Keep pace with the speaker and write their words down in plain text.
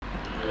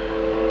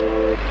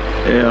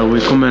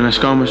we como é nas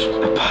calmas?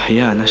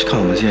 Epá, nas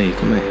calmas, e aí,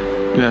 como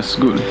é?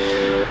 Seguro.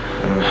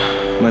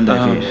 Manda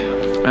vir.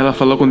 Ela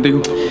falou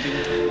contigo?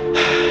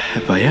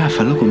 Epá,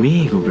 falou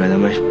comigo, brother,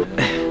 mas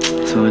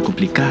só é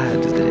complicado,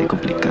 é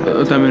complicado.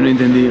 Eu também não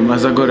entendi,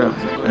 mas agora,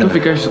 tu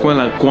ficaste com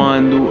ela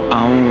quando,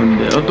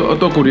 aonde? Eu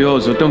tô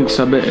curioso, eu tenho que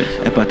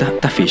saber. Epá,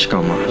 tá fixe,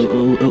 calma.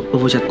 Eu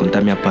vou já te contar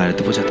a minha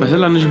parte, Mas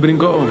ela nos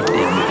brincou? Me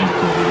brincou.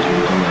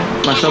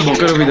 Mas tá bom,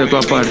 quero ouvir da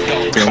tua parte.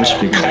 Vamos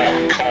explicar.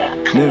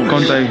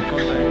 Conta aí.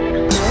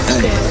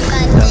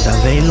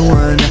 Tava em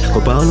Luanda,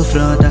 com Paulo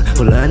Frota,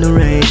 rolando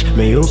range,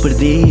 meio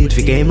perdido,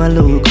 fiquei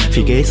maluco,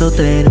 fiquei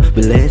solteiro,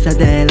 beleza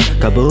dela,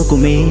 acabou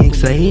comigo,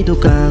 saí do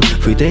carro,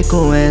 fui ter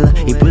com ela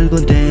e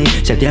perguntei,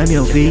 já tinha me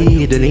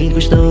ouvido, ele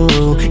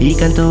encostou e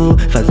cantou,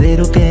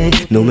 fazer o quê?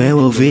 No meu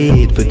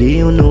ouvido,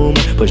 pedi número,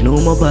 pôs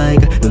numa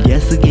baica, no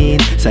dia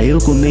seguinte, saiu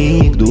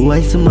comigo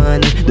 2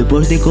 semanas,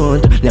 depois de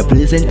encontro, lhe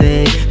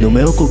apresentei, no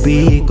meu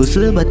cubículo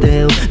se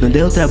bateu, não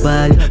deu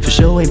trabalho,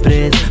 fechou a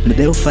empresa, me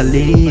deu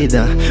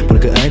falida,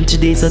 porque antes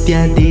disso eu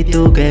tinha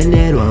dito que ele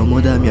era o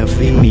amor da minha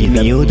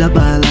vida. Miúda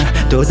bala,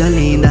 toda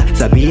linda,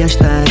 sabia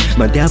estar,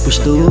 manter a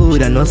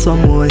postura, nosso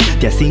amor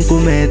tinha 5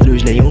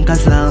 metros, nenhum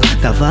casal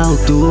tava à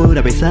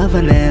altura,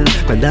 pensava nela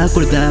quando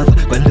acordava,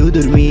 quando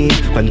dormia,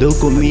 quando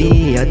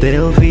comia,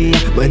 até ouvia,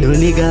 mas não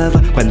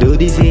ligava quando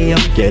dizia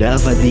que era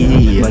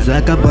vadia. Mas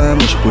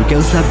acabamos porque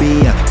eu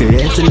sabia que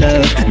esse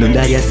love não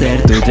daria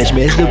certo. 3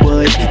 meses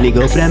depois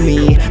ligou pra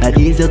mim a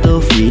dizer: teu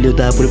filho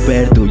tá por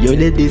perto. E eu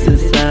lhe disse: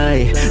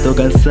 sai, tô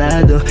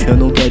cansado, eu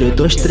não quero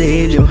teus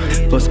trilhos.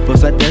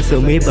 Posso até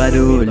sumir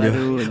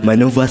barulho, mas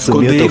não vou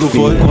assumir o teu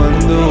filho. Contigo foi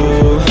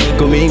quando,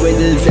 comigo em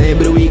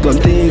dezembro e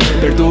contigo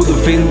perto do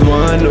fim do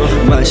ano.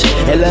 Mas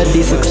ela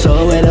disse que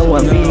só eram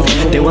amigos,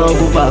 tenho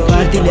algo pra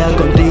partilhar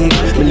contigo.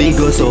 Me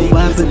ligou só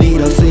pra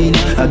pedir auxílio,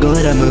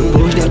 agora me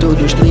pôs dentro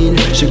dos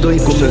trilhos. Chegou e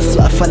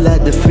começou a falar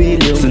de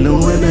filho. Se não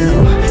é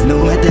meu,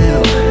 não é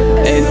teu.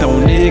 Então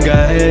nigga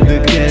é de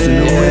quem? Se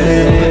não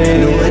é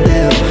meu, não é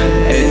teu.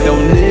 Então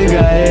nigga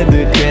é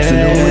de quem? Se não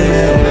é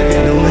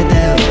meu, não é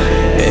teu.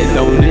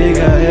 Então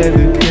nigga é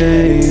de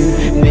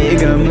quem?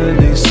 Nigga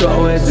me diz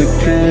só é de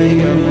quem?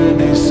 Me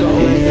diz só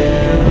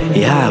é de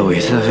quem? Ué,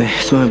 sabe?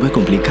 Isso é bem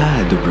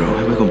complicado, bro.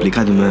 É bem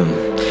complicado mesmo.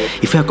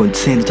 E foi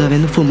acontecendo, tá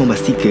vendo? Não foi uma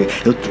assim que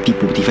eu,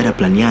 tipo, tivera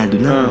planeado,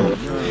 não.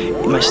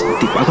 Mas,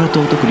 tipo, agora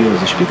estou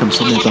curioso. Explica-me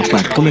sobre a tua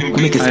parte. Como é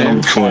que esse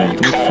nome foi? Como é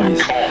que foi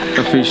isso?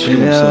 Tá fixe.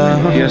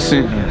 E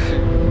assim?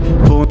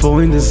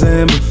 Foi em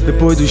dezembro,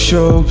 depois do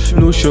show,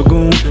 no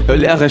Shogun eu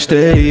lhe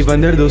arrastei,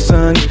 Vander deu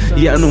sangue,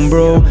 num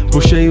bro,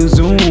 puxei o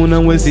zoom,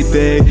 não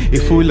hesitei e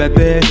fui lá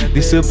até,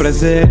 disse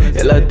prazer,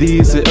 ela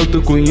disse eu te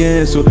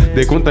conheço,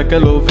 dei conta que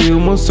ela ouviu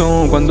o meu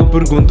som, quando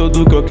perguntou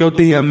do que eu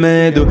tinha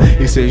medo,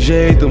 e sem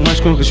jeito, mas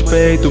com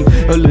respeito,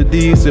 eu lhe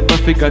disse pra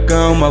ficar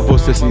calma, vou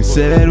ser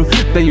sincero,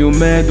 tenho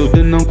medo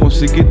de não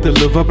conseguir te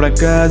levar pra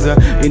casa,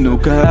 e no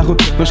carro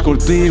nós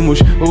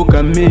curtimos o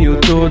caminho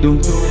todo,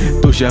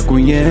 tu já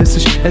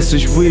conheces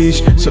esses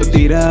wish, só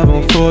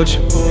tiravam fotos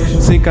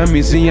sem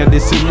camisinha,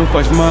 desse não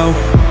faz mal.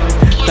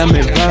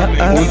 Também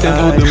vai. Um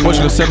tempo depois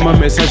recebo uma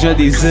mensagem a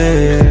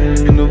dizer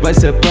não vai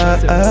ser pá.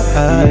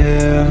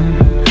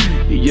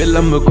 E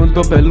ela me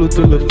contou pelo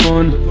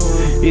telefone,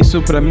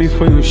 isso pra mim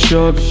foi um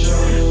choque.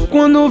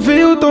 Quando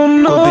vi o tom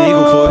novo.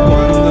 Contigo foi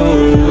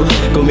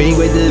quando,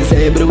 comigo em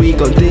dezembro e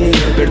contigo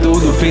perto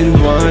do fim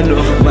do ano.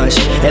 Mas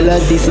ela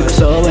disse que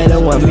só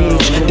eram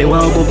amigos, tenho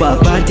algo pra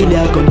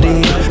partilhar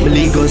contigo. Me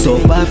ligou só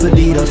pra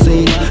pedir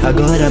auxílio,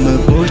 agora me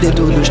pôs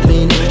dentro dos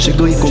trilhos.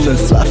 Chegou e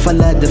começou a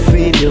falar de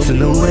filho. Se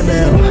não é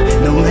meu,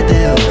 não é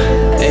teu.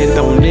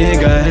 Então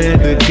nigga é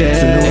de quem?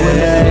 Se não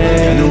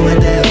é meu, não é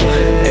teu.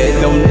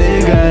 Então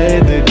nigga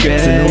é de quem?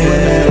 Se não é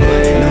meu,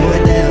 não é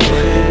teu.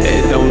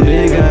 Então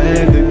nigga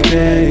é de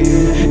quem?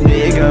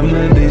 Nigga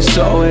me diz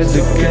só é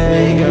de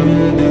quem? Nigga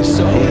me diz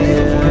só é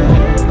de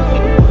quem?